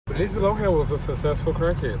Lindsay Lohan was a successful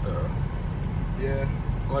crackhead, though. Yeah.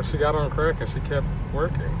 Like, she got on crack and she kept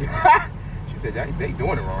working. She said, they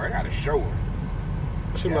doing it wrong. I got to show her.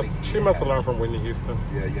 She must have learned from Whitney Houston.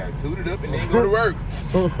 Yeah, you got to toot it up and then go to work.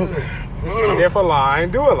 Sniff a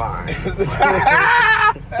line, do a line.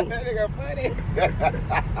 That nigga funny.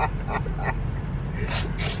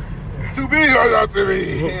 Too big on y'all to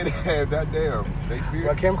me. That damn Shakespeare.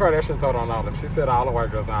 Well, Kim Kardashian told on all of them. She said all the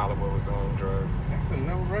white girls in Hollywood was doing drugs. That's a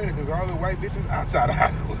no-brainer because all the white bitches outside of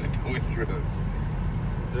Hollywood are doing drugs.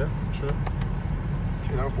 Yeah, true.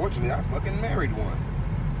 Shit, unfortunately, I fucking married one.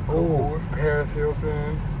 Oh, Paris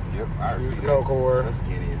Hilton. Yep, I She's see that. coke whore. I'm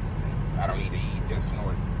skinny. I don't need to eat, just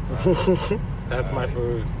snort. That's my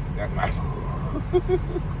food. That's my food.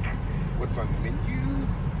 What's on the menu?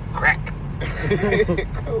 Crack.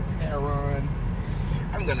 Coke, heroin.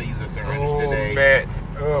 I'm gonna use a syringe today. Met.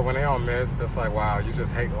 When they on meth, it's like, wow, you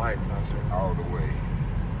just hate life, don't you? All the way.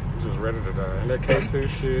 You just ready to die. And that K2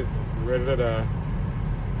 shit, you ready to die.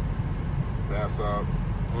 Bath salts.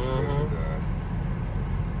 Ready to die.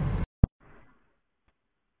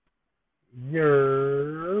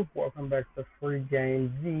 Welcome back to Free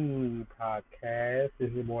Game Z podcast. This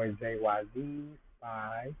is your boy JYZ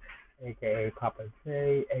Spy, aka Papa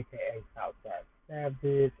J, aka Southside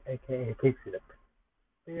Savage, aka Pixie the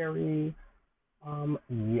Fairy.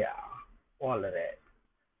 Yeah, all of that.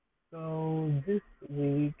 So this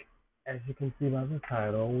week, as you can see by the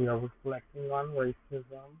title, we are reflecting on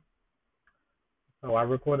racism. So I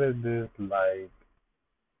recorded this like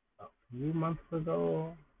a few months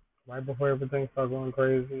ago, right before everything started going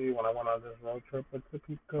crazy, when I went on this road trip with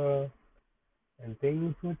Topeka, and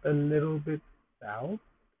things went a little bit south,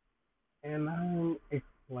 and I'm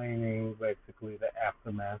explaining basically the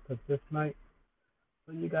aftermath of this night,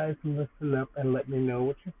 so you guys can listen up and let me know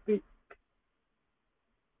what you think.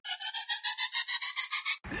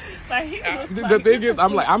 The thing is,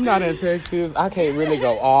 I'm like, I'm not in Texas. I can't really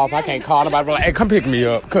go off. I can't call nobody. But like, hey, come pick me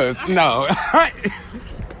up, cause no.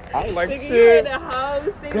 I'm like, shit.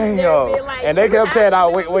 Damn. Like, and they kept saying, "Oh,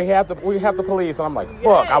 we have the police." And I'm like,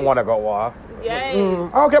 "Fuck, I want to go off." Yes. I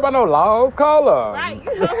don't care about no laws. Call them. Right.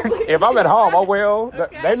 If I'm at home, oh well.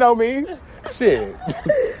 Okay. They know me. Shit.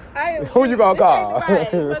 Who you gonna call?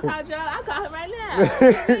 Right. I'll call him right now.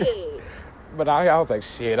 But I was like,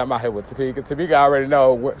 shit, I'm out here with Topeka. Topeka already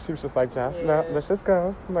know. What, she was just like, Josh, no, let's just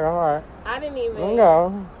go. I'm like, all right. I didn't even. Go.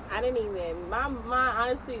 My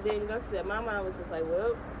honestly didn't go to that. My mom was just like,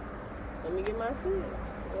 well, let me get my shit.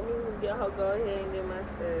 Let me go ahead and get my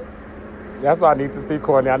stuff. That's why I need to see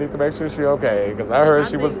Courtney. I need to make sure she's okay. Because I heard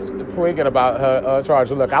she was tweaking about her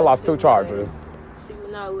charger. Look, I lost 2 chargers.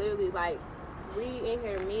 Literally, like, we in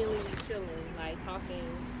here immediately chilling, like, talking.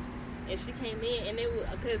 And she came in, and it was,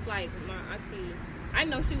 because, like, my auntie, I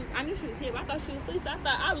knew she was here, but I thought she was asleep. So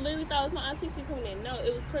I literally thought it was my auntie coming in. No,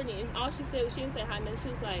 it was Courtney. And all she said was, she didn't say hi, nothing. She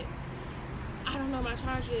was like, I don't know my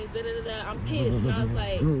charger is, da-da-da-da. I'm pissed. And I was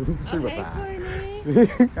like, she was Courtney.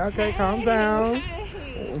 Okay, calm down.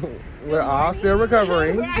 Hey. We're all still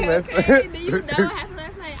recovering. Right, okay. Do you know what happened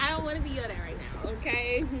last night? I don't want to be yelled at right now,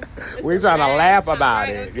 okay? We're trying to laugh about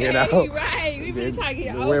it, okay, you know? Right, we really trying to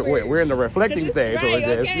get over it. We're in the reflecting stage, right, or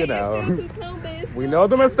just, okay, you know. We know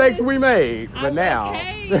the mistakes we made, but now.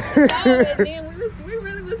 Okay. And then we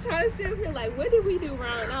really was trying to sit up here like, what did we do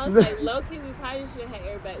wrong? And I was like, low-key, we probably should have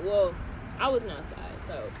everybody. Well, I wasn't outside,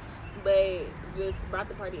 so. But just brought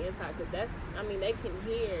the party inside, because they can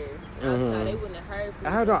hear outside. They wouldn't have heard.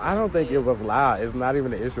 I don't think it was loud. It's not even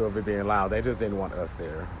the issue of it being loud. They just didn't want us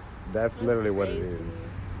there. That's literally what it is.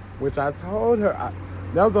 Which I told her.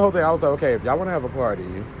 That was the whole thing. I was like, okay, if y'all want to have a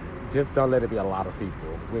party, just don't let it be a lot of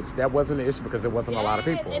people. Which that wasn't the issue, because it wasn't a lot of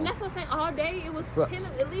people. And that's what I'm saying. All day it was 10,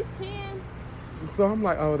 at least 10. So I'm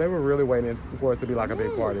like, oh, they were really waiting for it to be like a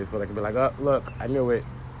big party, so they can be like, oh, look, I knew it.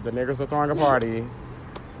 The niggas are throwing a party.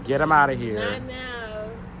 Get them out of here. Not now.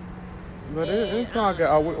 But it's all good.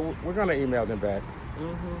 Oh, we're going to email them back. I don't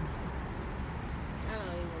even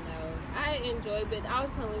know. I enjoyed it. I was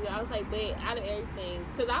telling you, I was like, but out of everything,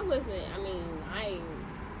 because I usually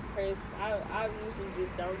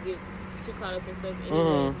just don't get too caught up in stuff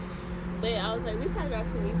anyway. But I was like, at least I got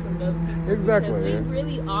to meet some dope people. Exactly. Because we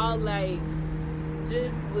really all, like,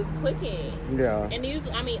 just was clicking. Yeah. And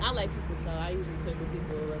usually, I like people, so I usually click with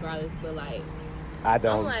people regardless, but, like, I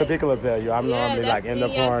don't. Like, Topeka will tell you. I'm normally like in the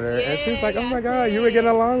corner. Yeah, and she's like, oh my God, you were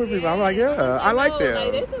getting along with people. I'm like, yeah, I like them.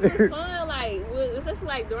 Like, this shit was fun. Like, especially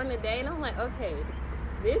like during the day. And I'm like, okay,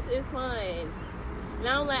 this is fun.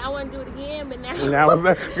 Now I'm like, I want to do it again, but now.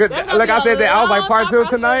 Like I said, that I was like part 2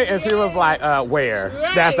 tonight, and she was like, where?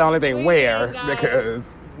 Right, that's the only thing. Where? Because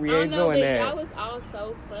we ain't doing that. That was all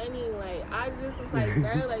so funny. Like, I just was like,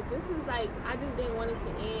 bro, like, this is like, I just didn't want it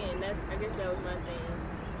to end. I guess that was my thing.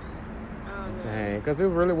 Dang, because it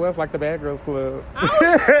really was like the Bad Girls Club.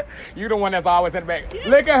 Oh. You the one that's always in the back.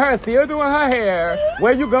 Look at her, still doing her hair.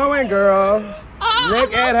 Where you going, girl?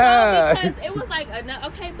 Look at her. Because it was like,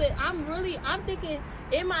 okay, but I'm thinking,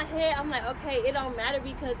 in my head, I'm like, okay, it don't matter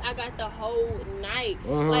because I got the whole night.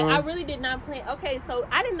 Mm-hmm. Like, I really did not plan. Okay, so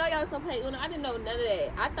I didn't know y'all was going to play Uno. I didn't know none of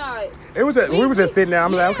that. I thought... It was just, we were just sitting there.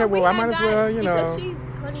 I'm like, okay, well, I might as well, you know. Because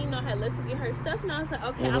Courtney, had left to get her stuff. Now I was like,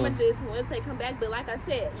 okay, I'm going to just, once they come back. But like I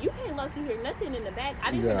said, you can't low-key hear nothing in the back.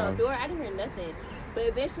 I didn't hear no door. I didn't hear nothing. But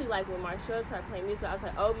eventually, like, when Marshall started playing music, I was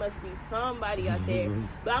like, oh, it must be somebody out there.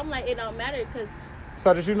 But I'm like, it don't matter because...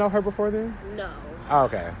 So did you know her before then? No. Oh,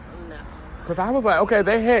 okay. No. Because I was like, okay,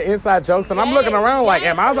 they had inside jokes, and I'm looking around like,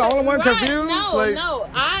 am I the only one confused? No,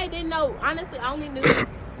 I didn't know. Honestly, I only knew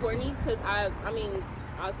Courtney because obviously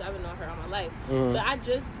I've known her all my life. Mm-hmm. But I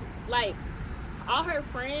just, like, all her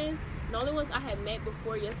friends, the only ones I had met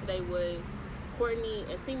before yesterday was Courtney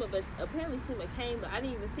and Seema, but apparently Seema came, but I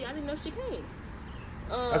didn't know she came.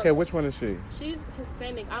 Okay, which one is she? She's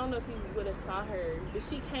Hispanic. I don't know if you would have saw her, but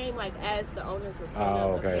she came like as the owners were coming up.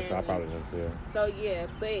 Oh, okay. Apparently. So I probably didn't see her. So yeah,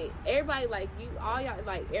 but everybody like all y'all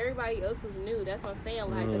like everybody else is new. That's what I'm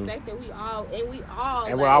saying. Like the fact that we all and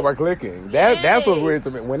we're all clicking. That's what's weird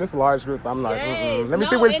to me. When it's large groups, I'm like, let me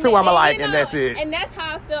see which two I'm like, and that's it. And that's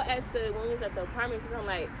how I felt when we was at the apartment because I'm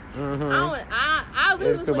like, I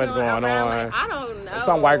really there's too much going on. Like, I don't know.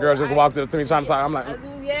 Some white girls just walked up to me trying to talk. I'm like,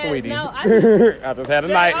 sweetie, no, I just had a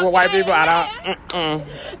night with white people. I don't.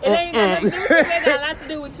 It ain't got nothing to do with you. It got a lot to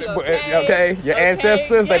do with you. Okay, your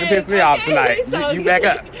ancestors, they done pissed me off tonight. So you back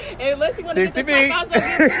up. Unless you want to get the slap, I was going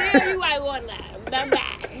to get you. You might want that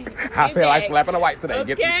back. I feel like slapping a white today.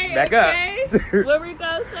 Okay, get back up. What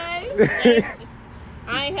Rico say?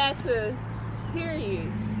 I ain't had to hear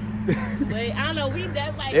you. But I don't know. We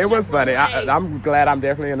that like. It was funny. I'm glad I'm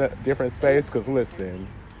definitely in a different space. Cause listen.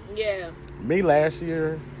 Yeah. Me last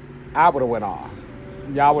year, I would have went off.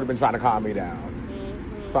 Y'all would have been trying to calm me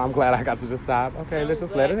down. So I'm glad I got to just stop. Okay, let's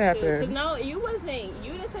just let it happen. Cause no, you didn't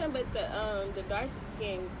say, but the dark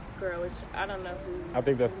skinned girl, which I don't know who. I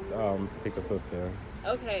think that's Topeka's sister.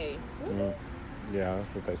 Okay. Yeah,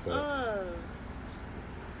 that's what they said.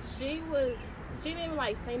 She didn't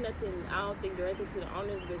like say nothing. I don't think directly to the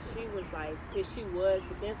owners, but she was like, cause she was.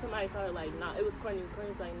 But then somebody told her like, nah. It was Courtney.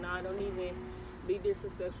 Courtney's like, nah, don't even be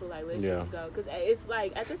disrespectful. Like, let's just go. Cause it's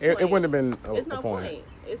like at this point, it wouldn't have been it's no point.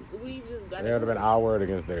 We just got. It would have been our word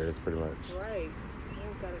against theirs, pretty much. Right. We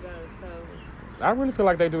just gotta go. So. I really feel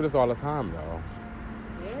like they do this all the time, though.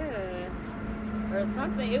 Yeah. Or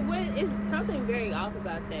something. It's something very off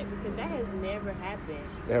about that because that has never happened.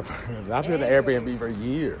 I've been at Airbnb for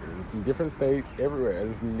years, in different states, everywhere.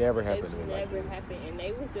 It's never happened. It's never happened, and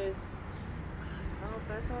they was just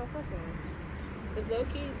so fucking. Cause low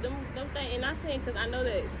key, them things, and I'm saying because I know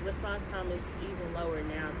that response time is even lower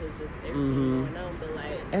now because of everything going on. But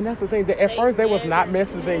like, and that's the thing. That at first they was not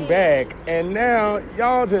messaging back, and now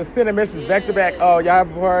y'all just sending messages back to back. Oh, y'all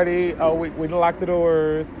have a party. Oh, we locked the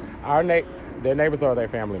doors. Their neighbors are their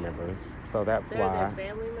family members, so that's why. Their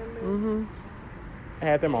family members.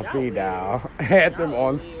 Had them on speed dial. Had them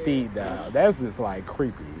on speed dial. That's just like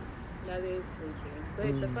creepy. That is creepy.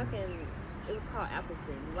 But the fucking. It was called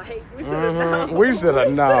Appleton. Like, we should have known. We should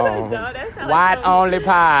have known. White only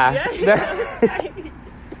pie.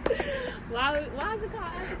 Why is it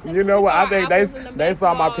called Appleton? You know what? I think they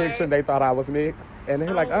saw my picture and they thought I was mixed. And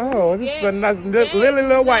they're like, oh, this is a nice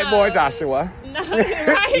little white boy, Joshua. No,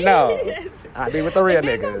 right? No. I be with the real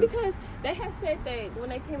niggas. Because they had said that when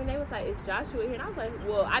they came in, they was like, "Is Joshua here?" And I was like,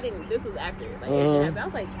 "Well, I didn't. This was after. Like, I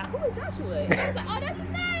was like, who is Joshua?" And I was like, "Oh, that's his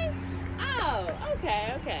name. Oh,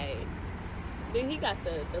 okay." Then he got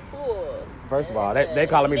the full. First of all, they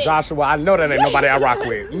calling me Joshua. I know that ain't nobody I rock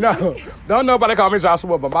with. No, don't nobody call me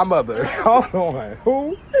Joshua, but my mother. Hold on,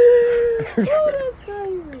 who? That's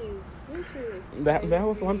crazy. That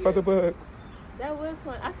was one for the books. That was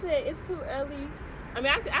one. I said it's too early. I mean,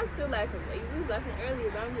 I'm still laughing. Like, we was laughing earlier,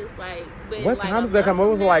 but I'm just like. What time did they come? It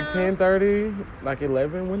was like 10:30, like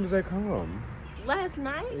 11. When did they come? Last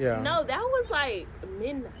night? Yeah. No, that was like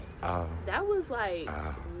midnight. Oh. That was like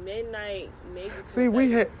midnight, maybe. See,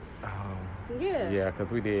 we had. Oh. Yeah. Yeah, because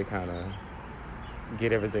we did kind of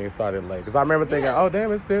get everything started late. Because I remember thinking, oh,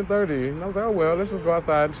 damn, it's 10:30. And I was like, oh, well, let's just go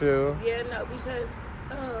outside and chill. Yeah, no, because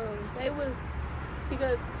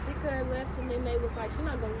Sika left and then they was like, she's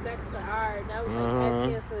not going to be back until an hour. And that was like at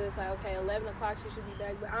 10, so it's like, okay, 11 o'clock she should be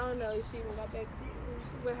back. But I don't know if she even got back.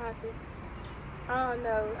 What happened? I don't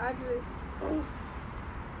know.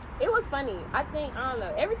 It was funny. I think, I don't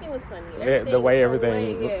know. Everything was funny. The way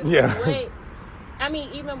everything... I mean,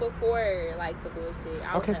 even before, like, the bullshit.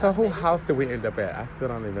 Okay, so who house did we end up at? I still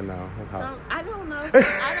don't even know. I don't know.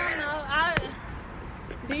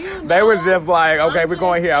 Do you know? They was just like, okay, we're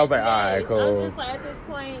going here. I was like, all right, cool. I'm just like, at this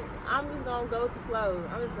point, I'm just going to go with the flow.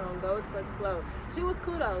 I'm just going to go with the flow. She was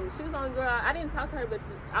cool, though. She was the only girl. I didn't talk to her, but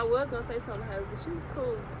I was going to say something to her, but she was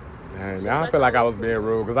cool. Dang, now I feel like I was being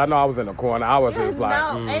rude because I know I was in the corner. I was just like,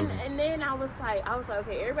 and then I was like,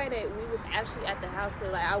 okay, everybody that we was actually at the house, so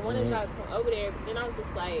like I wanted y'all to come over there, but then I was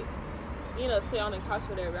just like, sit on the couch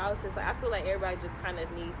or whatever. I was just like, I feel like everybody just kind of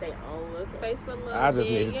needs their own little space for a little I just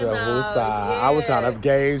needed to whose side. Yeah. I was trying to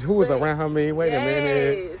gauge who was around me. Wait a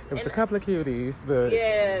minute. It was a couple of cuties, but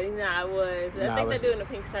it was. I think the dude in the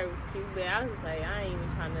pink shirt was cute, but I was just like, I ain't even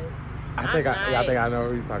trying to. I think I know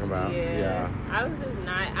who you're talking about. Yeah. I was just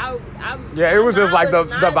not. It was just like the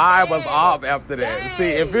vibe was off after that. Yes. See,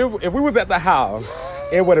 if we was at the house,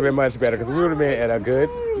 it would have been much better because we would have been at a good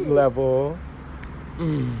level.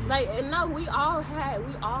 Like, no, we all had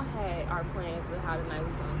our plans for how the night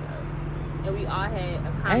was gonna go, and we all had a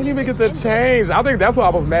common. I didn't even get to change. I think that's why I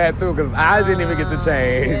was mad too because I didn't even get to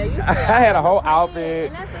change. Yeah, I had a whole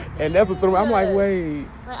outfit, and that's what threw me. I'm like, wait.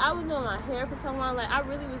 Like, I was doing my hair for someone. Like, I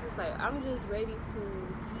really was just like, I'm just ready to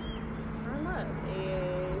turn up.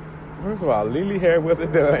 And first of all, Lily hair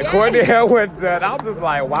wasn't done. Courtney hair wasn't done. I was just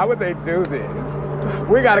like, why would they do this?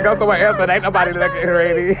 We gotta go somewhere else and ain't nobody looking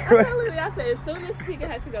ready. I said, as soon as Pika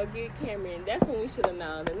had to go get Cameron, that's when we should have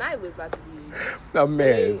known. The night was about to be a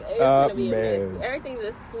mess. It's gonna be a mess. Everything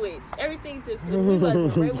just switched. Everything just we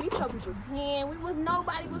wasn't ready. We told people 10.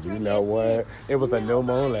 Nobody was ready. You know what? It was a new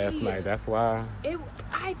moon last night. That's why.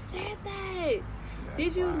 I said that.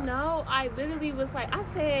 Did you know? I literally was like, I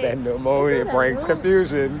said... That new moon, it brings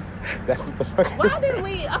confusion. That's what the fuck... Why did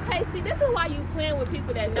we... Okay, see, this is why you playing with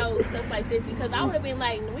people that know stuff like this. Because I would have been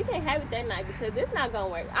like, we can't have it that night because it's not going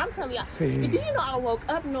to work. I'm telling y'all. Do you know I woke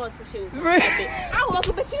up knowing some shit was going to happen? I woke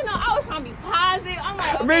up, but I was trying to be positive. I'm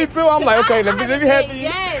like, okay. Me too. I'm like, okay, let me be happy.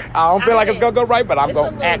 Yes, I don't feel like it's going to go right, but I'm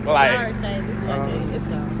going to act like... It's going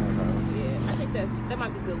yeah, I think that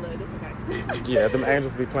might be good luck. It's okay. Yeah, them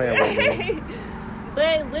angels be playing with me.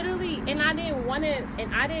 But literally, because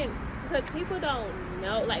people don't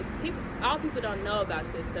know, like, all people don't know about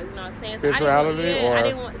this stuff, you know what I'm saying? Spirituality, I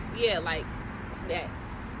didn't want, like, that.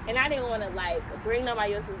 And I didn't want to, like, bring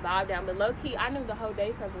nobody else's vibe down, but low-key, I knew the whole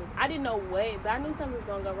day something I didn't know what, but I knew something was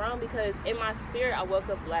going to go wrong because in my spirit, I woke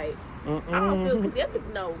up like, I don't feel, because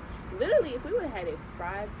literally, if we would have had it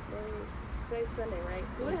Sunday, right? If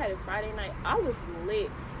we would have had it Friday night, I was lit.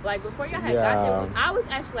 Like, before y'all had got there, I was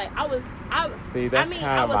actually like, See, that's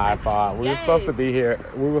kind of my fault. We were supposed to be here.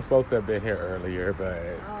 We were supposed to have been here earlier, but I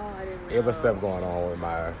didn't know. it was stuff going on with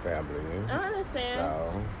my family. I understand.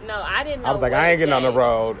 So, no, I didn't know. I was like, I ain't getting on the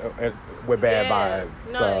road with bad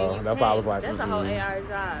vibes. No, so that's why I was like, that's a whole 8-hour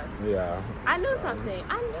drive. Yeah. I knew something.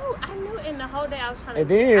 I knew, and the whole day I was trying to and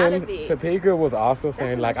get out of then it. Topeka was also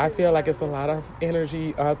saying, like, I feel like it's a lot of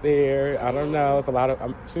energy out there. I don't know. It's a lot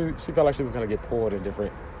of. She felt like she was gonna get pulled in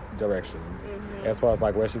different directions as far as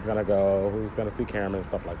like where she's gonna go, who's gonna see Cameron and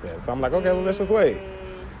stuff like that. So I'm like, okay, well, let's just wait.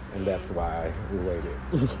 And that's why we waited.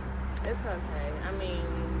 It's okay. I mean,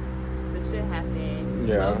 the shit happened.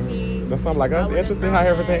 Yeah. Low-key, That's something like, that's interesting how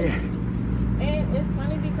everything. And it's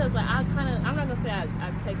funny because like I'm not gonna say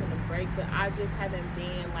I've taken a break, but I just haven't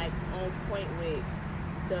been like on point with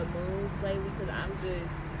the moons lately because I don't know.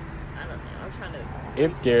 I'm trying to.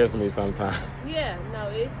 It scares me sometimes. Yeah, no,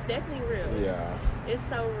 it's definitely real. Yeah. It's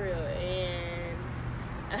so real, and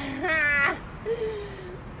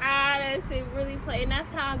that shit really play, and that's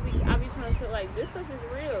how I be trying to like this stuff is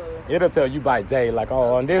real. It'll tell you by day, like,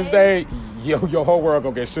 oh, on this day, your whole world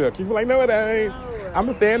gonna get shook. You be like, no, it ain't. No. I'm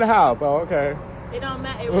gonna stay in the house. Oh, okay. It don't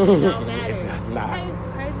matter. It really don't matter. It does not. It's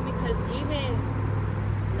crazy because even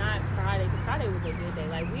not Friday, because Friday was a good day.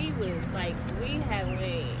 Like we was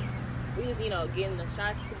getting the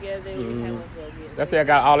shots together. We had one for a That's why I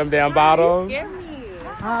got all them damn bottles. You scared me.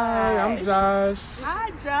 Hi, I'm Josh.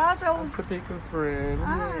 Hi, Josh. I'm Topeka's friend.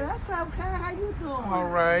 Hi, that's okay. How you doing? All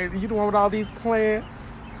right. You the one with all these plants?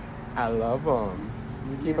 I love them.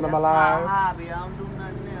 You keeping them that's alive? my hobby. I don't do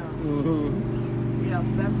nothing else. Mm-hmm. Yeah,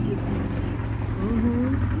 that gives me peace. Mm-hmm.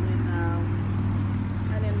 And,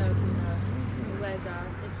 I didn't know. I'm glad y'all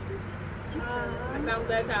introduced me. I'm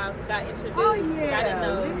glad y'all got introduced. oh, I didn't yeah.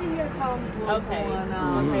 know. Lily here told me what's Okay. going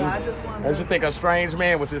on. So I just wanted As you think a strange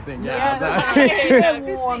man was just in your house.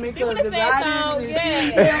 to warn me She because would've if said I so, didn't,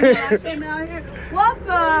 yeah. she was sitting out here. What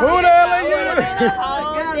the? Who the hell are you?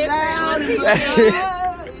 Got down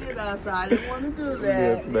and so I didn't want to do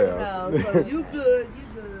that. Yes, ma'am. So you good.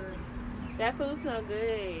 That food smells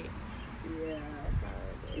good. Yeah. That smells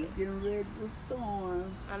It's good. getting ready to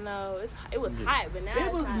storm. I know. It was hot, but now It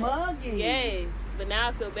it's was hot. muggy. Yes, but now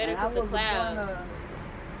I feel better And I because the wasn't clouds.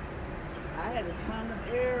 I had a ton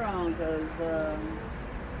of air on because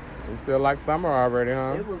It feel like summer already,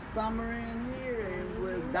 huh? it was summer in here and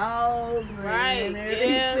with dogs Right. and Yeah.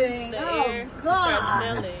 everything. The Oh, air start God.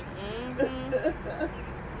 smelling.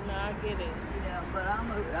 No, I get it. Yeah, but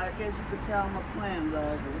I guess you could tell I'm a plant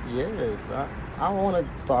lover. Yes, I want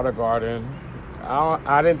to start a garden.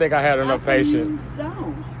 I didn't think I had enough patience.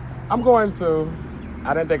 Don't. I'm going to.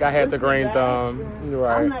 I didn't think I had It's the green thumb. relaxing. You're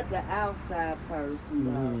I'm right. not the outside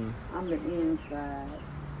person, though. I'm the inside.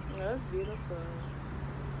 No, that's beautiful.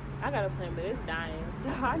 I got a plant, but it's dying, so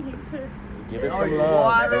I need to. Give it Oh, some you love.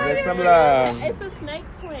 water Give it it? some love. It's a snake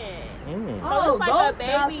plant. Mm. Oh, it's like those a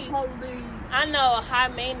guys baby. supposed to be. I know, high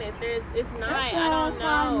maintenance. It's not. That's I don't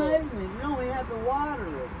high know. maintenance. You only have to water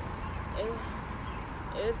it.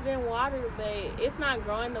 It's been watered, but it's not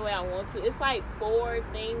growing the way I want to. It's like 4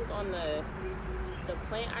 things on the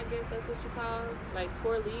plant, I guess that's what you call it. Like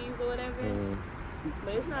 4 leaves or whatever. Mm.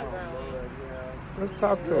 But it's not growing. Let's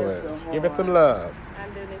talk to Bless it. your Give it heart. some love. I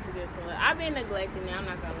do need to get some. I've been neglecting it, I'm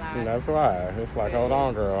not gonna lie. That's why. It's like, hold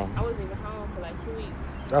on, girl. I wasn't even home for like 2 weeks.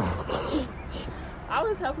 Oh. I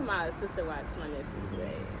was helping my sister watch my nephew, but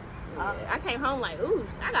yeah, I came home like, ooh,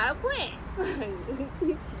 I got a plant. I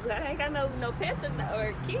ain't got no pets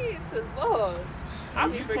or kids, cause boy, I'll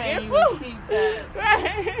be You can't even forgetful. keep that.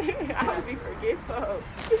 Right, I'll be forgetful.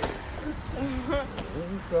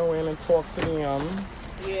 Go in and talk to them.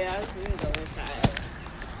 Yeah, I should go inside.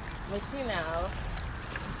 But she know.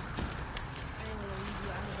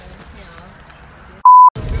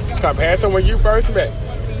 Compared to when you first met.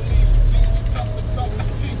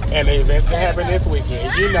 And the events that happened this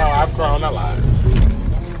weekend, you know I've grown a lot.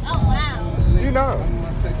 Oh, wow. You know.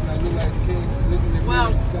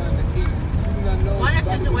 Well, one of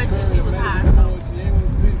the situations, he was high, so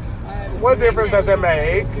What difference does it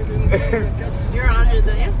make? you're under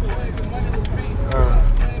the influence.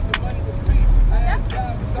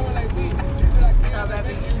 So,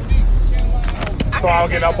 baby, So I don't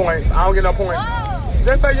get no points. I don't get no points.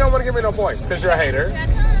 Just say you don't want to give me no points because you're a hater.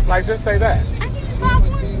 Like, just say that. I give you 5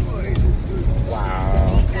 points for it.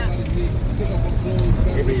 Wow.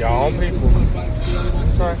 Give me your own people.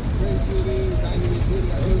 Okay.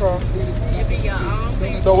 Okay. Give me your own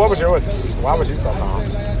thing. So what was your excuse? Why was you so calm?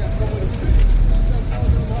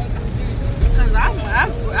 Because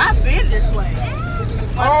I've been this way.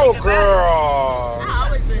 Oh, girl. I've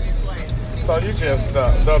always been this way. So you just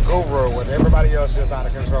the guru when everybody else just out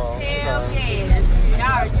of control. Hell Okay. yes.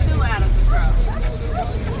 Y'all are too out of control.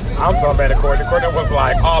 I'm so mad at Courtney. Courtney was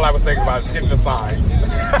like, all I was thinking about is getting the signs.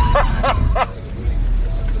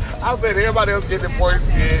 I said everybody else getting points,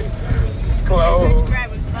 get clothes,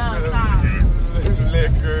 Grabbing signs.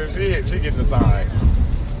 liquor. She getting the signs.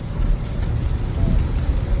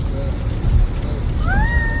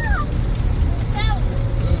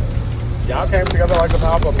 Y'all came together like the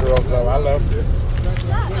Pop-Up Girls, though. I loved it.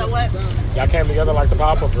 So what? Y'all came together like the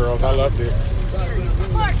Pop-Up Girls. I loved it.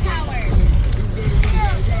 Support power.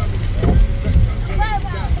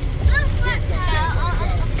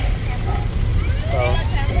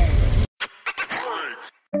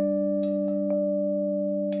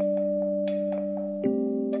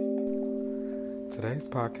 Today's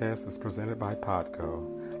podcast is presented by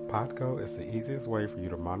Podgo. Podgo is the easiest way for you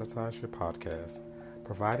to monetize your podcast,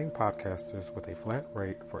 providing podcasters with a flat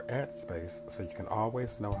rate for ad space so you can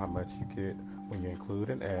always know how much you get when you include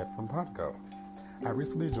an ad from Podgo. I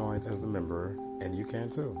recently joined as a member, and you can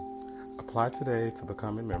too. Apply today to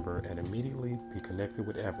become a member and immediately be connected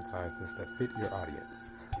with advertisers that fit your audience.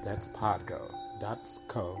 That's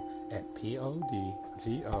podgo.co at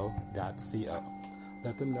podgo.co.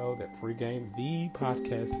 Let them know that Free Game, the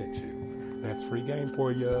podcast, sent you. That's Free Game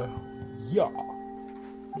for you. Y'all.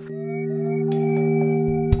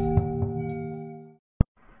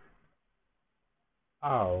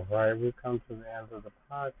 All right, we come to the end of the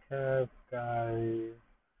podcast, guys.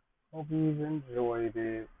 Hope you've enjoyed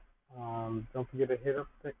it. Don't forget to hit up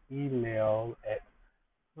the email at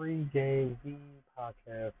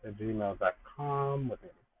freegamevpodcast@gmail.com with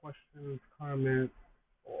any questions, comments,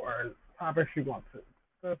 or topics you want to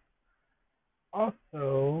discuss.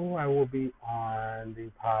 Also, I will be on the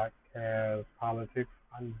podcast Politics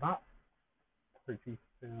Unboxed pretty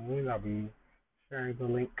soon. I'll be sharing the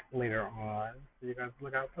link later on, so you guys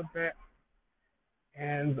look out for that.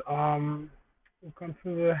 And we'll come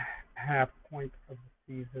to the half point of the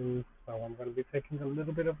season, so I'm going to be taking a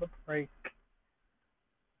little bit of a break.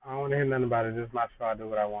 I don't want to hear nothing about it. This is my show. I do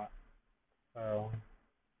what I want. So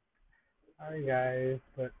Alright, guys.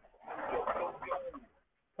 But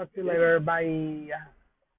talk to you later. Bye.